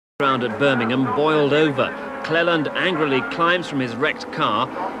Round at Birmingham boiled over. Cleland angrily climbs from his wrecked car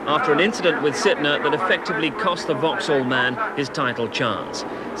after an incident with Sytner that effectively cost the Vauxhall man his title chance.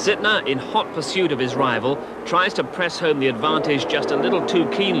 Sytner, in hot pursuit of his rival, tries to press home the advantage just a little too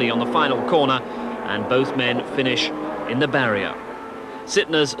keenly on the final corner, and both men finish in the barrier.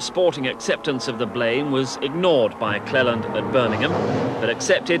 Sytner's sporting acceptance of the blame was ignored by Cleland at Birmingham, but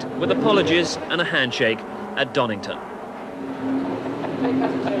accepted with apologies and a handshake at Donington.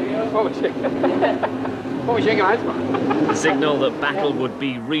 Signal that battle would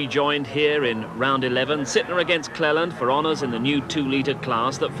be rejoined here in round 11. Sytner against Cleland for honours in the new 2-litre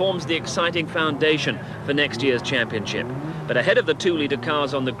class that forms the exciting foundation for next year's championship. But ahead of the 2-litre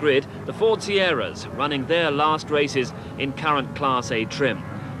cars on the grid, the Ford Sierras running their last races in current Class A trim.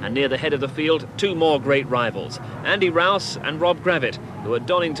 And near the head of the field, two more great rivals, Andy Rouse and Rob Gravitt, who at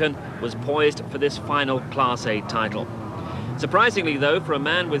Donington was poised for this final Class A title. Surprisingly, though, for a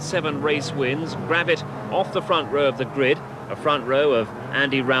man with 7 race wins, Gravitt off the front row of the grid, a front row of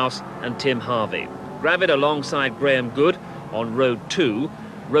Andy Rouse and Tim Harvey. Gravitt alongside Graham Good on row 2.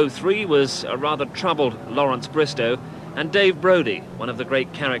 Row 3 was a rather troubled Lawrence Bristow and Dave Brodie, one of the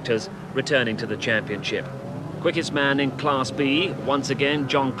great characters returning to the championship. Quickest man in Class B, once again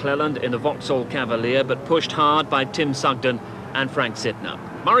John Cleland in the Vauxhall Cavalier, but pushed hard by Tim Sugden and Frank Sytner.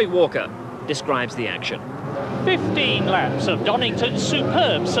 Murray Walker describes the action. 15 laps of Donington's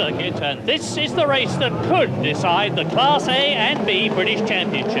superb circuit, and this is the race that could decide the Class A and B British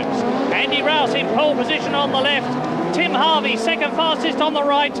Championships. Andy Rouse in pole position on the left, Tim Harvey second fastest on the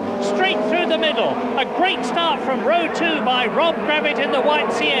right, straight through the middle. A great start from row 2 by Rob Gravitt in the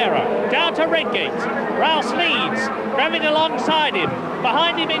white Sierra. Down to Redgate. Rouse leads, Gravitt alongside him.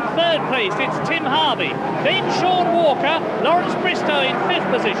 Behind him in 3rd place, it's Tim Harvey. Then Sean Walker, Lawrence Bristow in 5th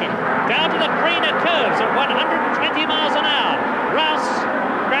position. Down to the Cleland curves at 120 miles an hour. Rouse,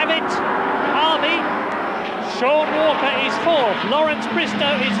 Gravitt, Harvey. Sean Walker is 4th, Lawrence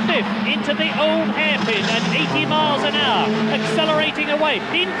Bristow is 5th, into the old hairpin at 80 miles an hour, accelerating away,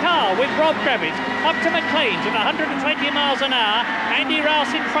 in car with Rob Gravitt, up to McLean's at 120 miles an hour, Andy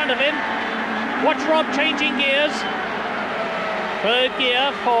Rouse in front of him. Watch Rob changing gears. 3rd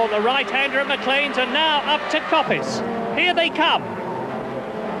gear for the right-hander at McLean's, and now up to Coppice. Here they come.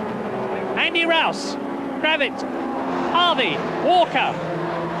 Andy Rouse, Gravitt, Harvey, Walker.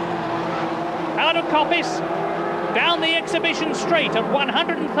 Out of Coppice, down the exhibition straight at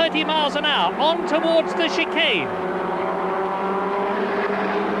 130 miles an hour, on towards the chicane.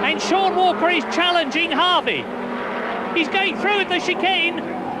 And Sean Walker is challenging Harvey. He's going through at the chicane.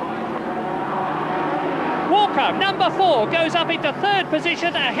 Walker, number 4, goes up into 3rd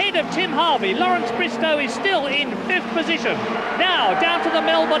position ahead of Tim Harvey. Lawrence Bristow is still in 5th position. Now down to the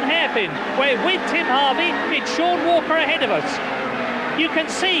Melbourne hairpin, where with Tim Harvey, it's Sean Walker ahead of us. You can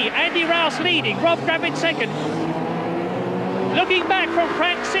see Andy Rouse leading, Rob Gravitt 2nd. Looking back from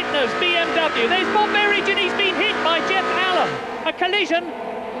Frank Sytner's BMW, there's Bob Berridge, and he's been hit by Jeff Allen. A collision,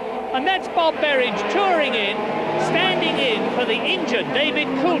 and that's Bob Berridge touring in, standing in for the injured David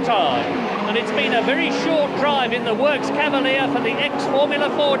Coulthard. And it's been a very short drive in the Works Cavalier for the ex-Formula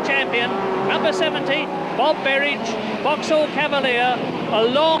 4 champion, number 70, Bob Berridge, Vauxhall Cavalier, a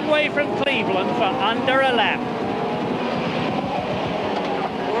long way from Cleveland for under a lap.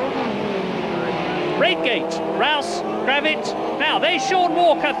 Redgate, Rouse, Gravitt. Now there's Sean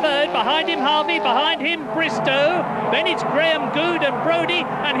Walker 3rd, behind him Harvey, behind him Bristow. Then it's Graham Good and Brodie,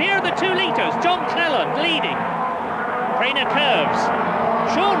 and here are the 2 litres, John Cleland leading. Trainer curves.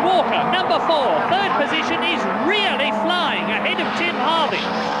 Sean Walker, number 4, 3rd position, is really flying ahead of Tim Harvey.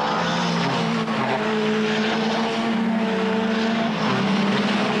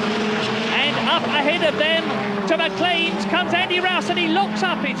 And up ahead of them to McLean's comes Andy Rouse, and he locks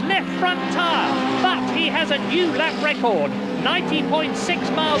up his left front tyre. But he has a new lap record,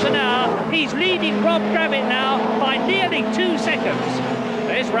 90.6 miles an hour. He's leading Rob Gravitt now by nearly 2 seconds.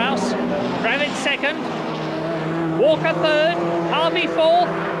 There's Rouse, Gravitt 2nd. Walker 3rd, Harvey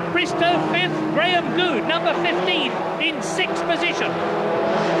 4th, Bristow 5th, Graham Good, number 15, in 6th position.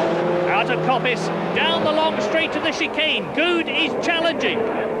 Out of Coppice, down the long straight to the chicane. Good is challenging.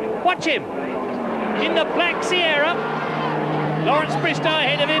 Watch him. In the black Sierra, Lawrence Bristow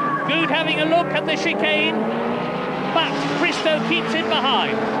ahead of him. Good having a look at the chicane, but Bristow keeps it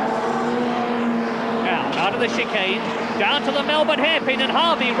behind. Now, out of the chicane, down to the Melbourne hairpin, and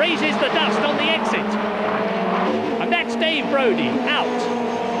Harvey raises the dust on the exit. And that's Dave Brodie,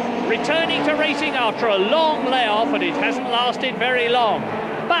 out. Returning to racing after a long layoff, and it hasn't lasted very long.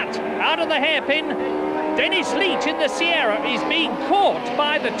 But out of the hairpin, Dennis Leach in the Sierra is being caught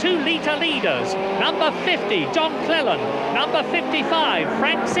by the 2-litre leaders. Number 50, John Cleland. Number 55,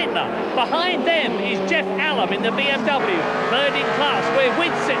 Frank Sittner. Behind them is Jeff Allam in the BMW. Third in class, we're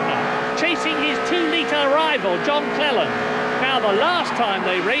with Sittner, chasing his 2-litre rival, John Cleland. Now, the last time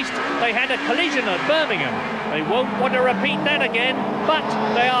they raced, they had a collision at Birmingham. They won't want to repeat that again, but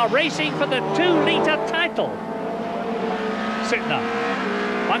they are racing for the 2-litre title. Sittner.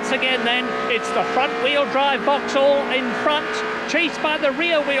 Once again then, it's the front-wheel drive Vauxhall in front, chased by the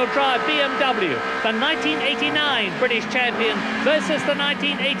rear-wheel drive BMW, the 1989 British champion versus the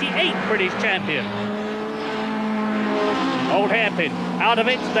 1988 British champion. Old hairpin, out of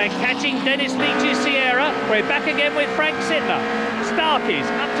it, they're catching Dennis Leach's Sierra. We're back again with Frank Sittner. Starkeys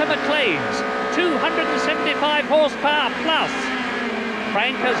up to McLean's, 275 horsepower plus.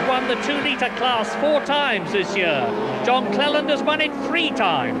 Frank has won the 2-litre class 4 times this year. John Cleland has won it 3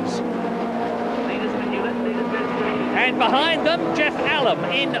 times. And behind them, Jeff Allam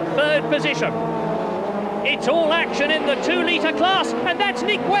in 3rd position. It's all action in the 2-litre class, and that's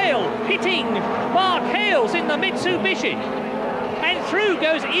Nick Whale hitting Mark Hales in the Mitsubishi. And through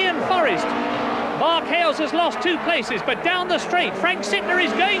goes Ian Forrest. Mark Hales has lost 2 places, but down the straight, Frank Sittner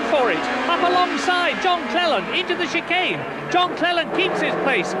is going for it. Up alongside John Cleland into the chicane. John Cleland keeps his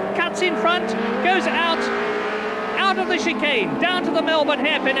place, cuts in front, goes out of the chicane, down to the Melbourne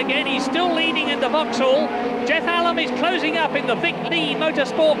hairpin again. He's still leading in the Vauxhall. Jeff Allam is closing up in the Vic Lee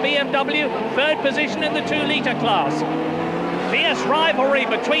Motorsport BMW, 3rd position in the 2-litre class. Fierce rivalry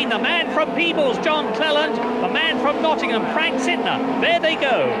between the man from Peebles, John Cleland, the man from Nottingham, Frank Sittner. There they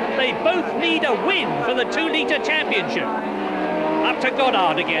go. They both need a win for the 2-litre championship. Up to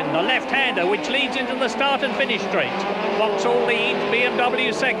Goddard again, the left-hander, which leads into the start and finish straight. Vauxhall leads,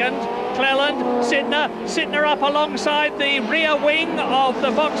 BMW 2nd. Cleland, Sittner up alongside the rear wing of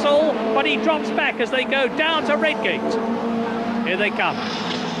the Vauxhall, but he drops back as they go down to Redgate. Here they come.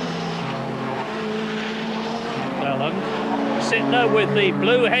 Cleland. Sittner with the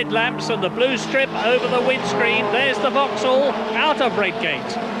blue headlamps and the blue strip over the windscreen. There's the Vauxhall out of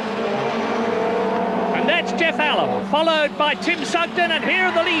Redgate. And that's Jeff Allam, followed by Tim Sugden, and here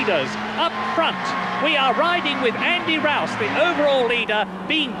are the leaders up front. We are riding with Andy Rouse, the overall leader,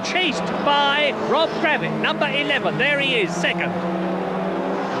 being chased by Rob Gravitt, number 11. There he is, 2nd.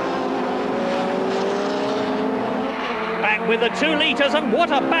 Back with the 2 litres, and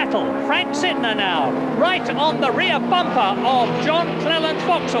what a battle. Frank Sittner now, right on the rear bumper of John Cleland's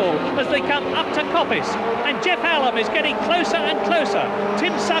Vauxhall as they come up to Coppice. And Jeff Allam is getting closer and closer.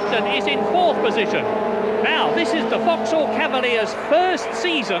 Tim Sugden is in 4th position. Now, this is the Vauxhall Cavaliers' 1st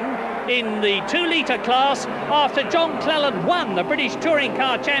season in the 2-litre class after John Cleland won the British Touring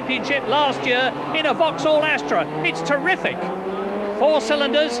Car Championship last year in a Vauxhall Astra. It's terrific. 4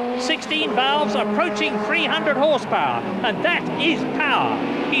 cylinders, 16 valves, approaching 300 horsepower, and that is power.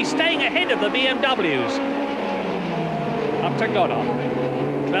 He's staying ahead of the BMWs. Up to Goddard.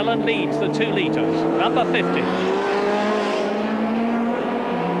 Cleland leads the 2 litres, number 50.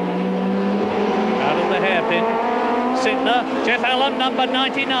 Out of the hairpin. Sittner, Jeff Allam, number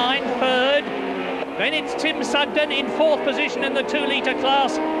 99, 3rd. Then it's Tim Sugden in 4th position in the 2-litre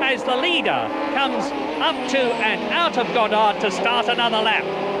class as the leader comes up to and out of Goddard to start another lap.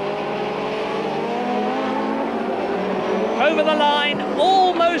 Over the line,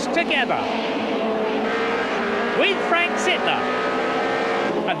 almost together, with Frank Sittner.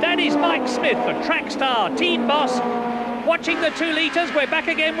 And that is Mike Smith, the track star team boss. Watching the 2 litres, we're back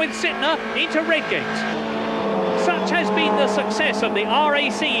again with Sittner into Redgate. Such has been the success of the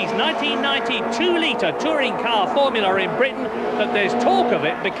RAC's 1990 2-litre touring car formula in Britain that there's talk of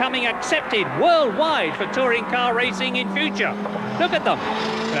it becoming accepted worldwide for touring car racing in future. Look at them.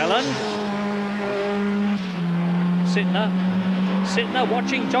 Cleland. Sittner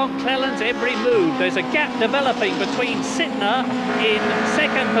watching John Cleland's every move. There's a gap developing between Sittner in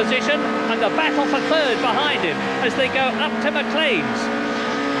 2nd position and the battle for 3rd behind him as they go up to McLean's.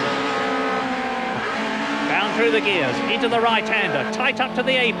 Down through the gears, into the right-hander, tight up to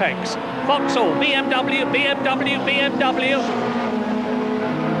the apex. Vauxhall, BMW.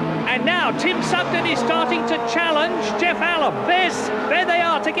 And now Tim Sugden is starting to challenge Jeff Allam. There they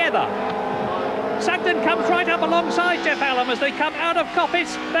are together. Sugden comes right up alongside Jeff Allam as they come out of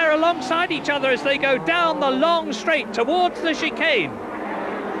Coppice. They're alongside each other as they go down the long straight towards the chicane.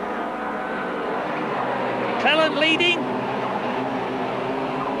 Cleland leading.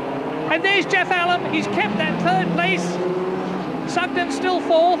 And there's Jeff Allam. He's kept that 3rd place. Sugden still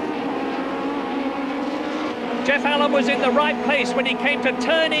 4th. Jeff Allam was in the right place when he came to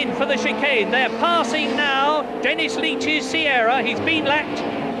turn in for the chicane. They're passing now Dennis Leach's Sierra. He's been lapped.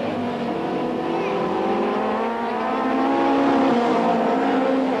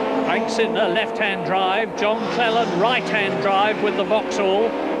 Sitner, left-hand drive. John Cleland, right-hand drive with the Vauxhall.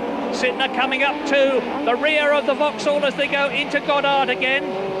 Sitner coming up to the rear of the Vauxhall as they go into Goddard again.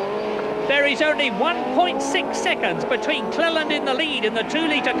 There is only 1.6 seconds between Cleland in the lead in the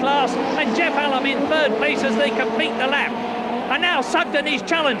 2-litre class and Jeff Allen in third place as they complete the lap. And now Sugden is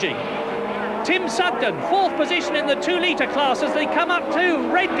challenging. Tim Sugden, fourth position in the 2-litre class as they come up to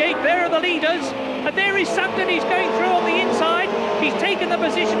Redgate. There are the leaders. And there is Sugden. He's going through on the inside. He's taken the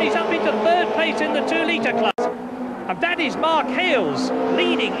position. He's up into third place in the 2-litre class. And that is Mark Hales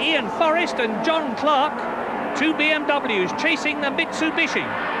leading Ian Forrest and John Clark. Two BMWs chasing the Mitsubishi.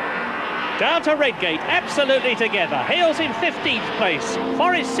 Down to Redgate, absolutely together. Hales in 15th place.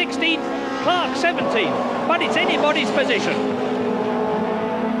 Forrest 16th. Clark 17th. But it's anybody's position.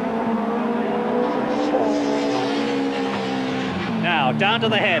 Now, down to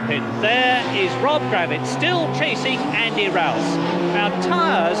the hairpin. There is Rob Gravitt still chasing Andy Rouse. Now,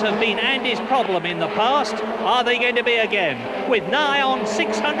 tyres have been Andy's problem in the past. Are they going to be again? With nigh on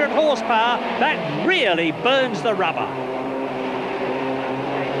 600 horsepower, that really burns the rubber.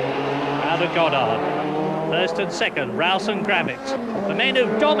 Now to Goddard. First and second, Rouse and Gravitt. The men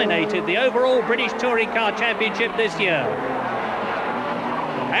who've dominated the overall British Touring Car Championship this year.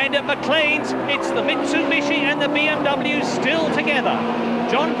 And at McLean's, it's the Mitsubishi and the BMW still together.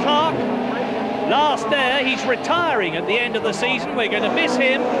 John Clark, last there, he's retiring at the end of the season. We're going to miss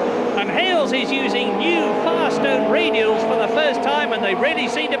him. And Hales is using new Firestone radials for the first time, and they really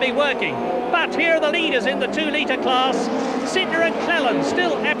seem to be working. But here are the leaders in the 2-litre class. Sitner and Cleland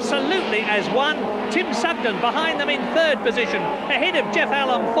still absolutely as one. Tim Sugden behind them in third position, ahead of Jeff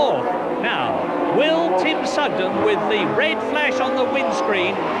Allen fourth. Now, will Tim Sugden, with the red flash on the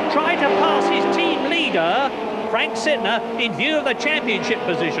windscreen, try to pass his team leader, Frank Sitner, in view of the championship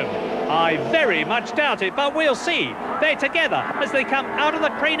position? I very much doubt it, but we'll see. They're together as they come out of the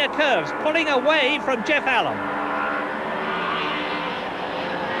Craner curves, pulling away from Jeff Allen.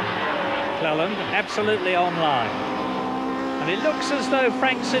 Cleland absolutely online. And it looks as though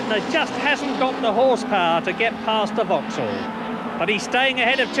Frank Sitner just hasn't got the horsepower to get past the Vauxhall. But he's staying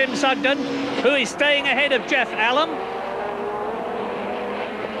ahead of Tim Sugden, who is staying ahead of Jeff Allen.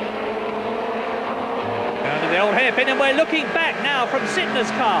 Down to the old hairpin, and we're looking back now from Sitner's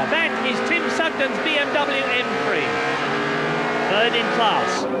car. That is Tim Sugden's BMW M3. Third in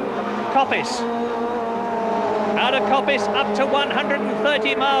class. Coppice. Out of Coppice up to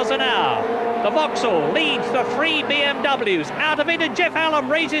 130 miles an hour. The Vauxhall leads the three BMWs. Out of it, and Jeff Allen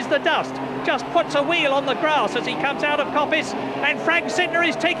raises the dust. Just puts a wheel on the grass as he comes out of Coppice. And Frank Sitner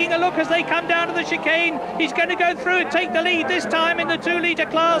is taking a look as they come down to the chicane. He's going to go through and take the lead this time in the 2-litre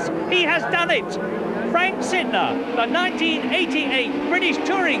class. He has done it. Frank Sitner, the 1988 British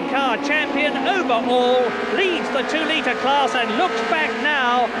Touring Car Champion overall, leads the 2-litre class and looks back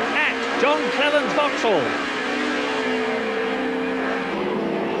now at John Cleland's Vauxhall.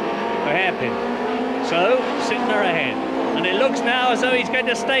 The hairpin. So, Sitner ahead. And it looks now as though he's going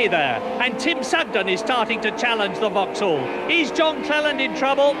to stay there. And Tim Sugden is starting to challenge the Vauxhall. Is John Cleland in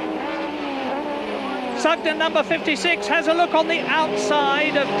trouble? Sugden, number 56, has a look on the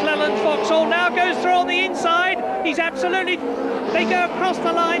outside of Cleland's Vauxhall. Now goes through on the inside. He's absolutely... They go across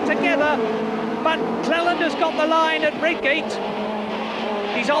the line together. But Cleland has got the line at Redgate.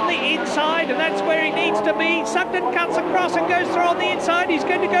 He's on the inside, and that's where he needs to be. Sugden cuts across and goes through on the inside. He's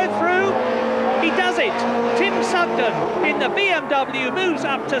going to go through. He does it. Tim Sugden in the BMW moves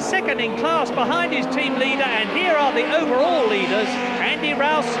up to second in class behind his team leader, and here are the overall leaders, Andy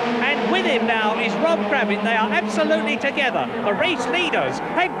Rouse, and with him now is Rob Gravitt. They are absolutely together, the race leaders.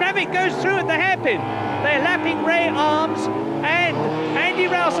 Hey, Gravitt goes through at the hairpin. They're lapping Ray Arms, and Andy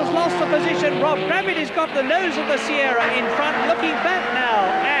Rouse has lost the position. Rob Gravitt has got the nose of the Sierra in front, looking back now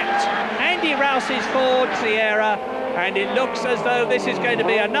at Andy Rouse's Ford Sierra, and it looks as though this is going to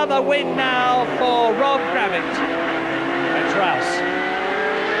be another win now for Rob Gravitt. That's Rouse.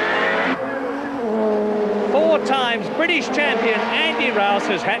 4 times British champion Andy Rouse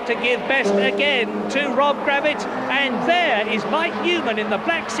has had to give best again to Rob Gravitt, and there is Mike Newman in the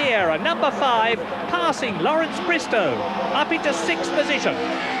Black Sierra, number 5, passing Lawrence Bristow up into 6th position.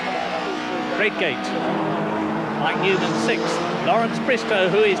 Redgate. Mike Newman 6th. Lawrence Bristow,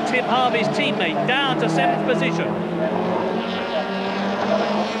 who is Tim Harvey's teammate, down to 7th position.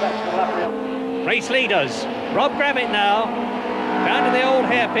 Race leaders. Rob Gravitt now, down to the old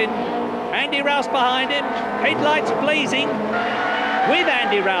hairpin. Andy Rouse behind him, headlights blazing with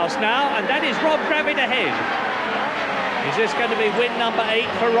Andy Rouse now, and that is Rob Gravitt ahead. Is this going to be win number 8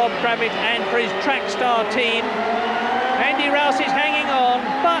 for Rob Gravitt and for his Trackstar team? Andy Rouse is hanging on,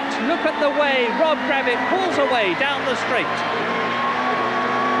 but look at the way Rob Gravitt pulls away down the straight.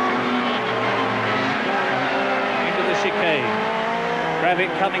 chicane.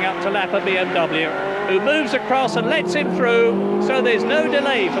 Gravett coming up to lap a BMW, who moves across and lets him through, so there's no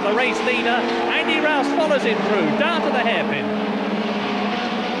delay for the race leader. Andy Rouse follows him through, down to the hairpin.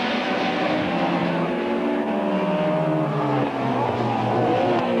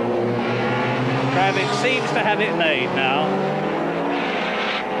 Gravett seems to have it made now.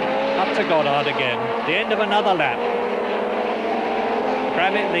 Up to Goddard again, the end of another lap.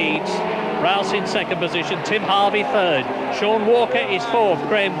 Gravett leads. Rouse in second position, Tim Harvey third, Sean Walker is fourth,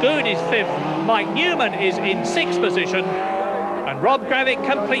 Graham Good is fifth, Mike Newman is in sixth position, and Rob Gravett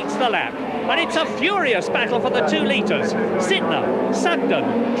completes the lap. And it's a furious battle for the 2 litres. Sytner,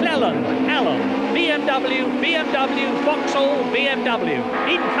 Sugden, Cleland, Allen, BMW, Vauxhall, BMW,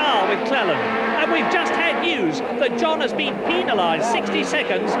 in car with Cleland. And we've just had news that John has been penalised 60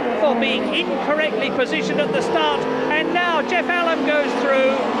 seconds for being incorrectly positioned at the start. And now Jeff Allen goes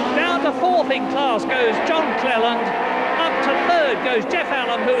through. Down to fourth in class goes John Cleland. Up to third goes Jeff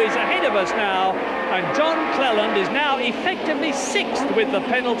Allen, who is ahead of us now. And John Cleland is now effectively sixth with the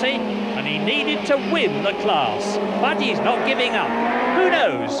penalty. And he needed to win the class. But he's not giving up. Who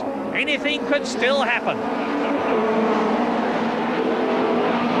knows? Anything could still happen.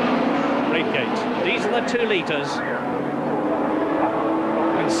 Gate. These are the 2 litres.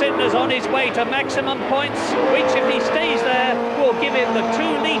 And Sytner's on his way to maximum points, which if he stays there will give him the 2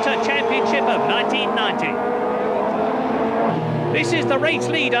 litre championship of 1990. This is the race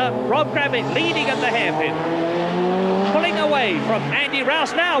leader, Rob Gravett, leading at the hairpin. Pulling away from Andy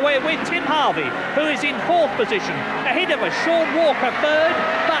Rouse. Now we're with Tim Harvey, who is in fourth position, ahead of us, Sean Walker third,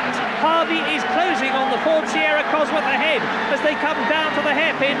 but Harvey is closing on the Ford Sierra Cosworth ahead as they come down to the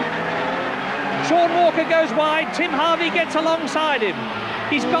hairpin. Sean Walker goes wide, Tim Harvey gets alongside him.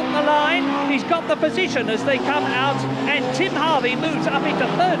 He's got the line, he's got the position as they come out, and Tim Harvey moves up into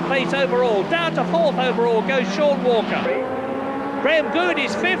third place overall. Down to fourth overall goes Sean Walker. Graham Good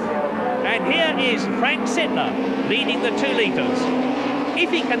is fifth, and here is Frank Sytner leading the 2 litres. If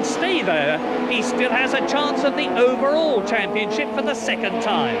he can stay there, he still has a chance of the overall championship for the second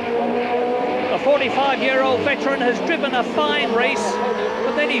time. The 45-year-old veteran has driven a fine race,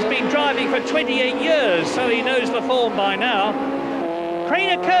 but then he's been driving for 28 years, so he knows the form by now.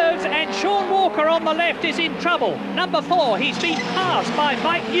 Craner curves, and Sean Walker on the left is in trouble. Number 4, he's been passed by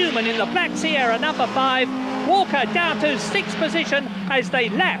Mike Newman in the Black Sierra, number 5. Walker down to 6th position as they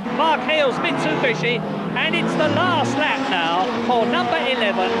lap Mark Hale's Mitsubishi, and it's the last lap now for number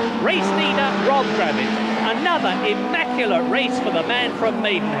 11, race leader Rob Gravett. Another immaculate race for the man from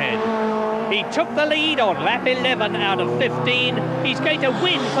Maidenhead. He took the lead on lap 11 out of 15. He's going to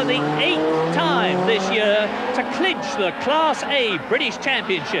win for the 8th time this year to clinch the Class A British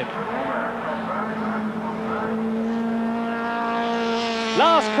Championship.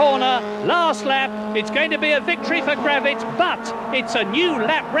 Last corner, last lap. It's going to be a victory for Gravett, but it's a new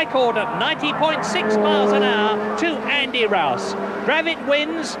lap record at 90.6 miles an hour to Andy Rouse. Gravett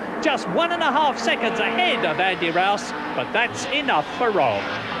wins, just 1.5 seconds ahead of Andy Rouse, but that's enough for Rob.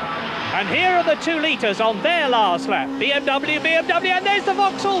 And here are the 2 litres on their last lap. BMW, and there's the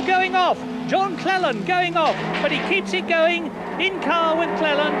Vauxhall going off. John Cleland going off, but he keeps it going in car with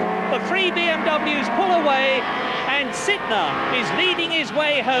Cleland. The 3 BMWs pull away, and Sytner is leading his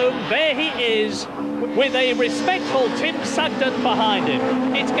way home. There he is, with a respectful Tim Sugden behind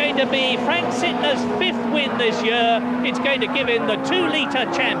him. It's going to be Frank Sytner's 5th win this year. It's going to give him the 2 litre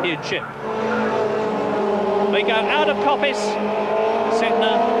championship. They go out of coppice.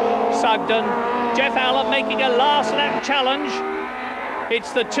 Sytner, Sugden, Jeff Allen making a last lap challenge.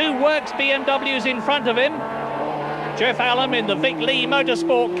 It's the 2 Works BMWs in front of him. Jeff Allen in the Vic Lee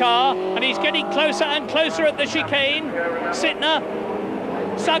Motorsport car, and he's getting closer and closer at the chicane. Sytner,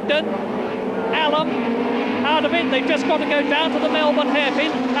 Sugden, Allen, out of it. They've just got to go down to the Melbourne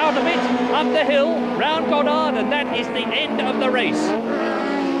hairpin, out of it, up the hill, round Goddard, and that is the end of the race.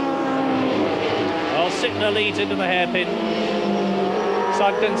 Well, Sytner leads into the hairpin.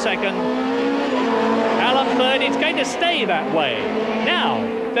 Sugden second, Allen third. It's going to stay that way. Now,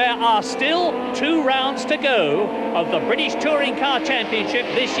 there are still 2 rounds to go of the British Touring Car Championship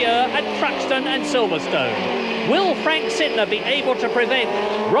this year at Thruxton and Silverstone. Will Frank Sytner be able to prevent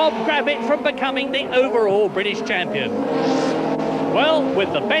Rob Gravett from becoming the overall British champion? Well,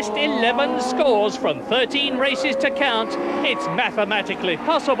 with the best 11 scores from 13 races to count, it's mathematically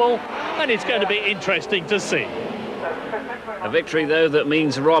possible, and it's going to be interesting to see. A victory, though, that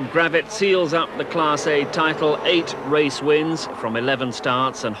means Rob Gravett seals up the Class A title, 8 race wins from 11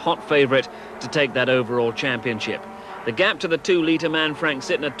 starts, and hot favourite to take that overall championship. The gap to the 2 litre man Frank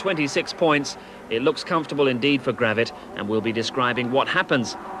Sytner, 26 points. It looks comfortable indeed for Gravett, and we'll be describing what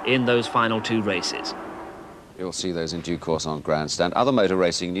happens in those final 2 races. You'll see those in due course on Grandstand. Other motor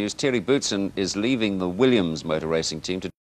racing news, Thierry Boutsen is leaving the Williams motor racing team to